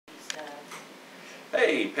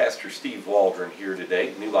Hey, Pastor Steve Waldron here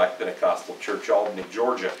today, New Life Pentecostal Church, Albany,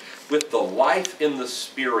 Georgia, with the Life in the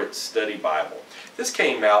Spirit Study Bible. This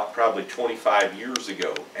came out probably 25 years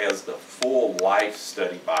ago as the Full Life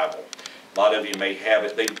Study Bible. A lot of you may have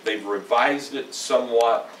it. They've revised it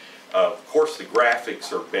somewhat. Of course, the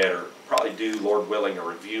graphics are better. Probably do, Lord willing, a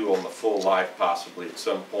review on the Full Life possibly at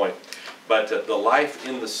some point. But the Life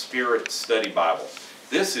in the Spirit Study Bible.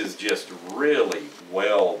 This is just really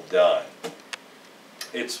well done.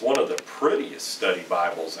 It's one of the prettiest study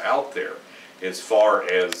Bibles out there as far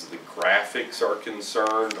as the graphics are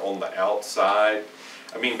concerned on the outside.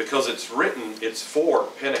 I mean, because it's written, it's for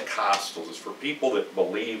Pentecostals. It's for people that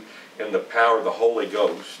believe in the power of the Holy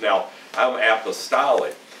Ghost. Now, I'm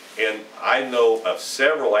apostolic, and I know of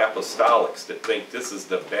several apostolics that think this is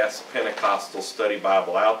the best Pentecostal study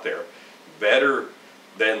Bible out there. Better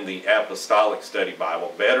than the Apostolic Study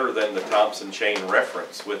Bible, better than the Thompson Chain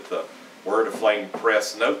Reference with the Word of Flame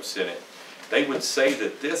Press notes in it. They would say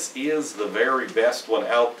that this is the very best one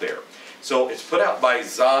out there. So it's put out by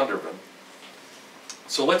Zondervan.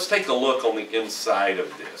 So let's take a look on the inside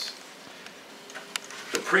of this.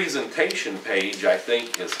 The presentation page, I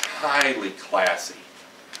think, is highly classy.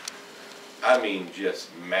 I mean, just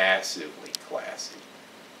massively classy.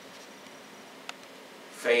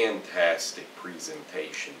 Fantastic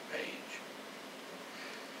presentation page.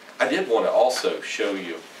 I did want to also show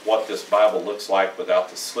you what this Bible looks like without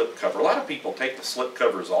the slip cover. A lot of people take the slip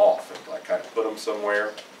covers off and like kind of put them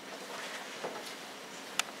somewhere.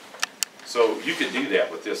 So you could do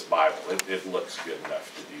that with this Bible. It looks good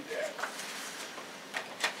enough to do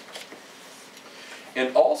that.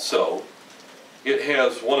 And also, it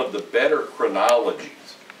has one of the better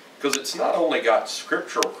chronologies, because it's not only got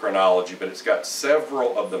scriptural chronology, but it's got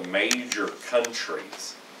several of the major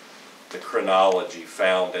countries, the chronology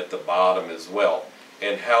found at the bottom as well,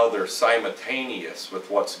 and how they're simultaneous with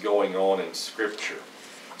what's going on in Scripture.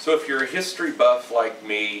 So if you're a history buff like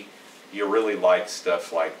me, you really like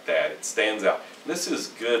stuff like that. It stands out. This is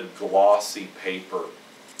good glossy paper.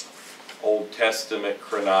 Old Testament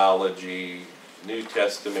chronology, New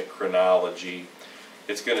Testament chronology.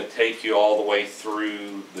 It's going to take you all the way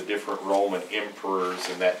through the different Roman emperors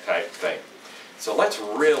and that type of thing. So let's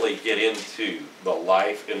really get into the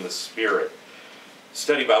Life in the Spirit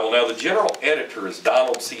Study Bible. Now, the general editor is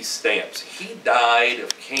Donald C. Stamps. He died of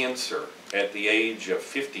cancer at the age of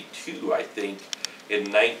 52, I think,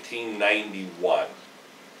 in 1991.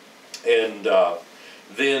 And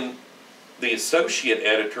then the associate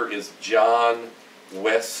editor is John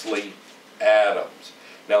Wesley Adams.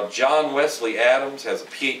 Now, John Wesley Adams has a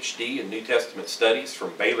PhD in New Testament Studies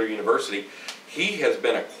from Baylor University. He has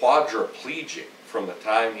been a quadriplegic from the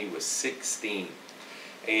time he was 16.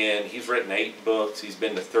 And he's written 8 books. He's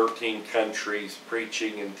been to 13 countries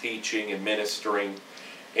preaching and teaching and ministering.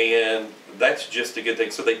 And that's just a good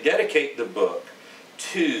thing. So they dedicate the book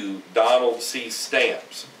to Donald C.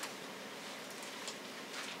 Stamps.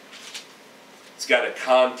 It's got a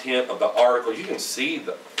content of the article. You can see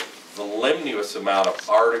the voluminous amount of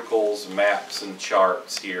articles, maps, and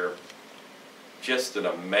charts here. Just an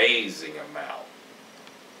amazing amount.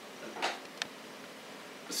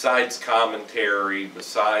 Besides commentary,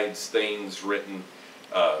 besides things written,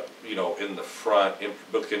 you know, in the front,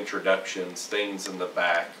 book introductions, things in the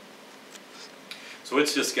back. So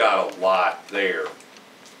it's just got a lot there.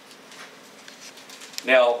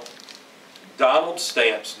 Now, Donald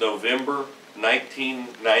Stamps, November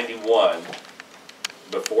 1991,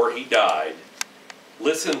 before he died,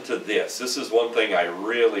 listen to this. This is one thing I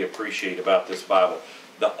really appreciate about this Bible.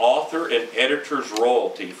 The author and editor's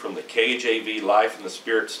royalty from the KJV Life in the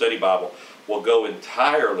Spirit Study Bible will go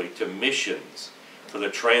entirely to missions for the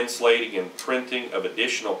translating and printing of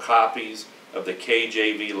additional copies of the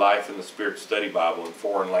KJV Life in the Spirit Study Bible in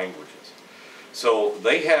foreign languages. So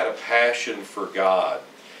they had a passion for God.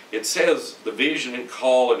 It says, the vision and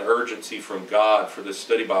call and urgency from God for this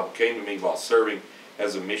study Bible came to me while serving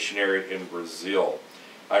as a missionary in Brazil.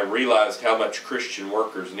 I realized how much Christian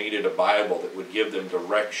workers needed a Bible that would give them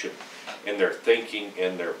direction in their thinking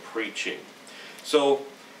and their preaching. So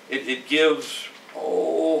it gives,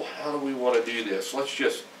 how do we want to do this? We'll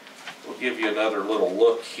give you another little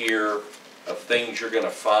look here of things you're going to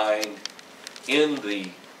find in the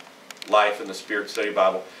Life in the Spirit Study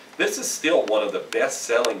Bible. This is still one of the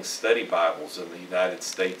best-selling study Bibles in the United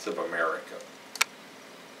States of America.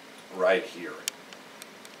 Right here.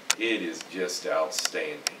 It is just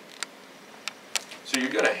outstanding. So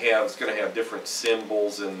you're going to have, it's going to have different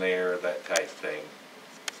symbols in there, that type thing.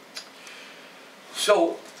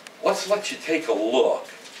 So let's let you take a look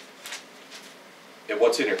at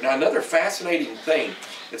what's in here. Now, another fascinating thing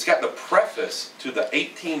It's got the preface to the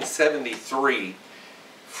 1873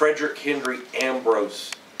 Frederick Henry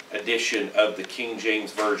Ambrose edition of the King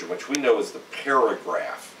James Version, which we know is the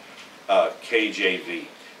paragraph KJV.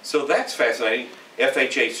 So that's fascinating.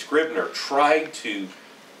 F.H.A. Scribner tried to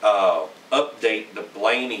update the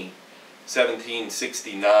Blaney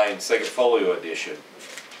 1769 Second Folio edition,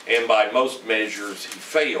 and by most measures he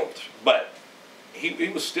failed. But he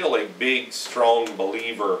was still a big, strong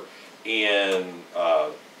believer in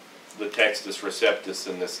the Textus Receptus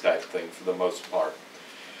and this type of thing for the most part.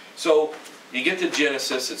 So you get to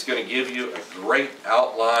Genesis, it's going to give you a great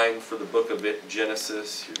outline for the book of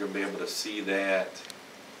Genesis. You're going to be able to see that.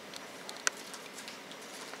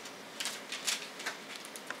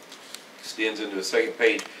 Extends into a second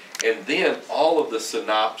page. And then all of the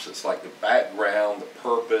synopsis, like the background, the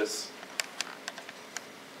purpose.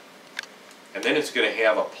 And then it's going to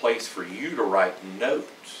have a place for you to write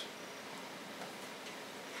notes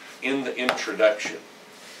in the introduction.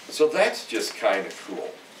 So that's just kind of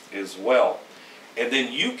cool as well. And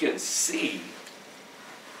then you can see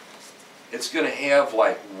it's going to have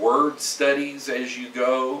like word studies as you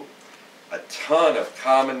go, a ton of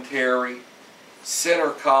commentary,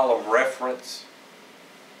 center column reference.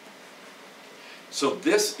 So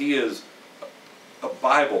this is a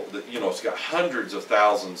Bible that, you know, it's got hundreds of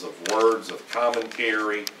thousands of words of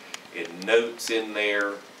commentary and notes in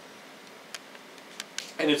there.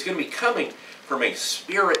 And it's going to be coming from a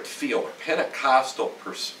spirit-filled, Pentecostal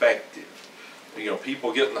perspective. You know,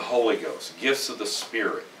 people getting the Holy Ghost, gifts of the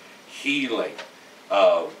Spirit, healing,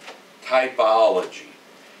 typology,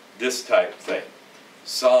 this type of thing.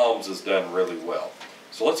 Psalms is done really well.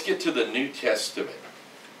 So let's get to the New Testament.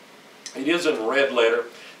 It is in red letter.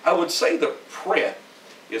 I would say the print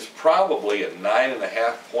is probably a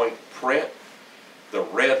 9.5 point print. The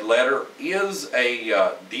red letter is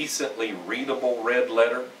a decently readable red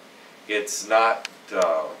letter. It's not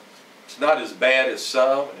as bad as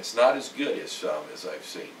some, and it's not as good as some, as I've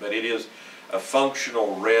seen. But it is a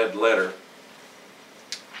functional red letter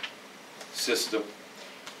system.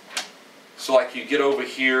 So like you get over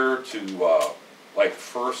here to like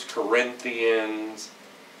 1 Corinthians,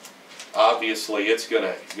 obviously it's going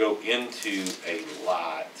to go into a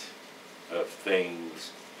lot of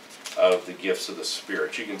things of the gifts of the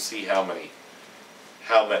Spirit. You can see how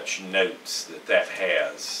much notes that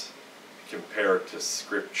has compared to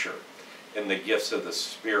Scripture and the gifts of the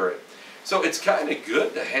Spirit. So it's kind of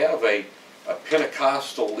good to have a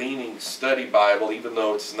Pentecostal leaning study Bible, even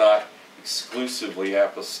though it's not exclusively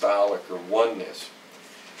apostolic or oneness.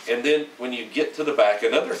 And then when you get to the back,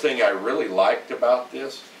 another thing I really liked about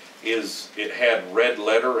this is it had red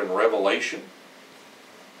letter and Revelation.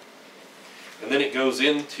 And then it goes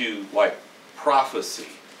into like prophecy,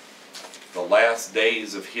 the last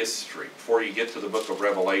days of history. Before you get to the book of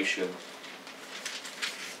Revelation,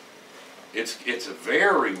 it's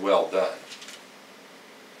very well done.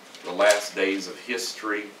 The last days of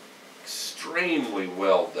history, extremely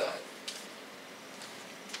well done.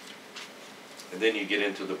 And then you get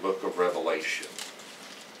into the book of Revelation.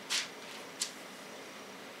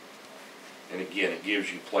 And again, it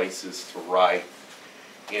gives you places to write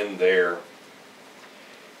in there.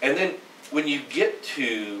 And then when you get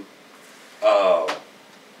to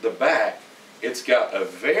the back, it's got a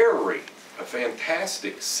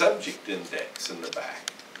fantastic subject index in the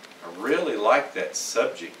back. I really like that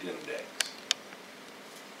subject index.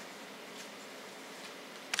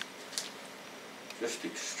 Just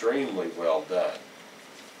extremely well done.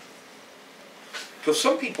 Because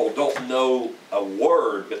some people don't know a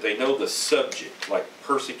word, but they know the subject, like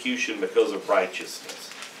persecution because of righteousness.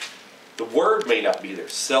 The word may not be there.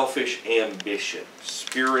 Selfish ambition,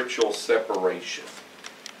 spiritual separation,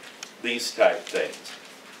 these type things.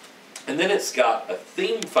 And then it's got a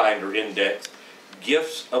theme finder index,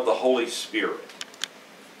 gifts of the Holy Spirit.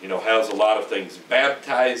 You know, has a lot of things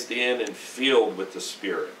baptized in and filled with the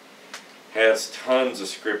Spirit. Has tons of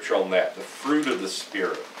scripture on that. The fruit of the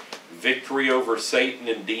Spirit. Victory over Satan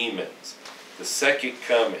and demons. The second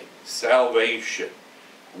coming. Salvation.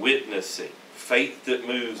 Witnessing. Faith that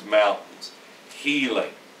moves mountains.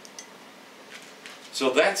 Healing.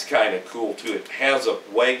 So that's kind of cool too. It has a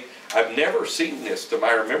way. I've never seen this to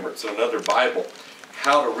my remembrance in another Bible.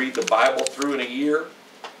 How to read the Bible through in a year.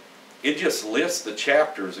 It just lists the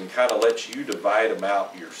chapters and kind of lets you divide them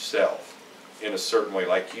out yourself in a certain way,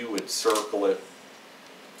 like you would circle it.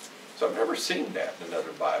 So I've never seen that in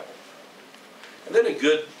another Bible. And then a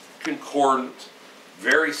good concordance,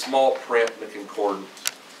 very small print in the concordance.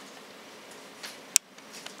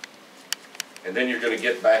 And then you're going to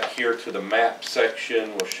get back here to the map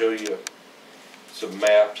section. We'll show you some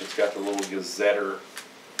maps. It's got the little gazetter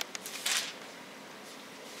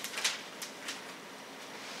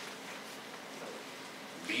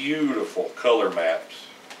beautiful color maps.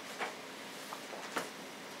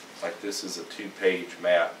 Like this is a 2-page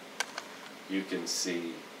map. You can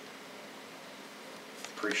see.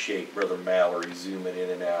 Appreciate Brother Mallory zooming in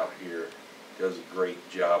and out here. Does a great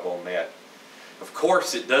job on that. Of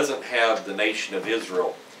course, it doesn't have the nation of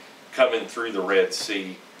Israel coming through the Red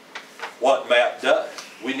Sea. What map does?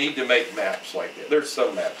 We need to make maps like that. There's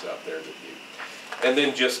some maps out there that do. And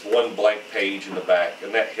then just one blank page in the back,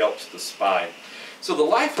 and that helps the spine. So the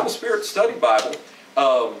Life in the Spirit Study Bible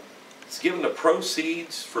is given the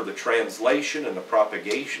proceeds for the translation and the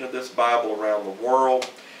propagation of this Bible around the world.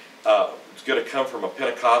 It's going to come from a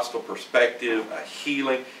Pentecostal perspective, a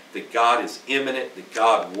healing, that God is imminent, that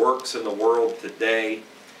God works in the world today.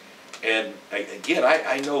 And again,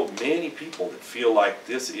 I know many people that feel like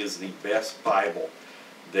this is the best Bible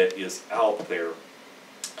that is out there.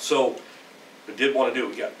 So I did want to do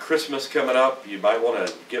it. We got Christmas coming up. You might want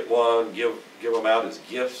to get one, give them out as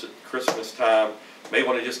gifts at Christmas time. You may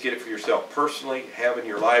want to just get it for yourself personally, have in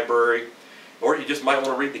your library, or you just might want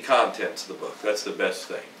to read the contents of the book. That's the best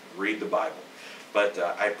thing. Read the Bible. But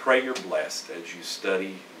I pray you're blessed as you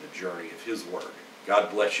study the journey of His Word. God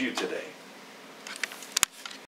bless you today.